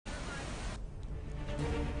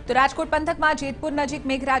તો રાજકોટ પંથકમાં જેતપુર નજીક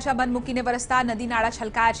મેઘરાજા બંધ મૂકીને વરસતા નદી નાળા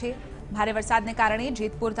છલકાયા છે। ભારે વરસાદને કારણે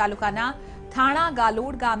જેતપુર તાલુકાના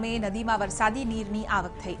થાણાગાલોડ ગામે નદીમાં વરસાદી નીરની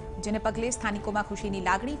આવક થઈ, જેને પગલે સ્થાનિકોમાં ખુશીની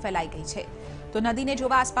લાગણી ફેલાઈ ગઈ છે। તો નદીને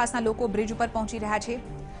જોવા આસપાસના લોકો બ્રિજ ઉપર પહોંચી રહ્યા છે।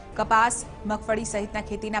 કપાસ, મગફળી સહિતના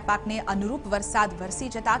ખેતીના પાકને અનુરૂપ વરસાદ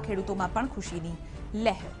વરસી જતા ખેડૂતોમાં પણ ખુશીની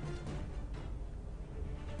લહેર।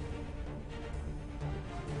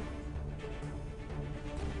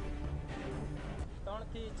 3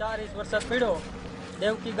 થી 4 ઇંચ વરસાદ પડ્યો।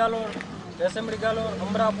 દેવકી ગાલોડ, રેસમડી ગાલોડ,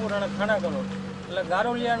 અમરાપુર અને થાણાગાલોડ એટલે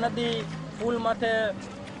ગારોલિયા નદી પુલ માથે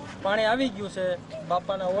પાણી આવી ગયું છે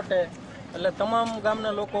બાપાના ઓટે, એટલે તમામ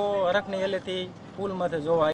ગામના લોકો હરખની હેલેથી પુલ માથે જોવા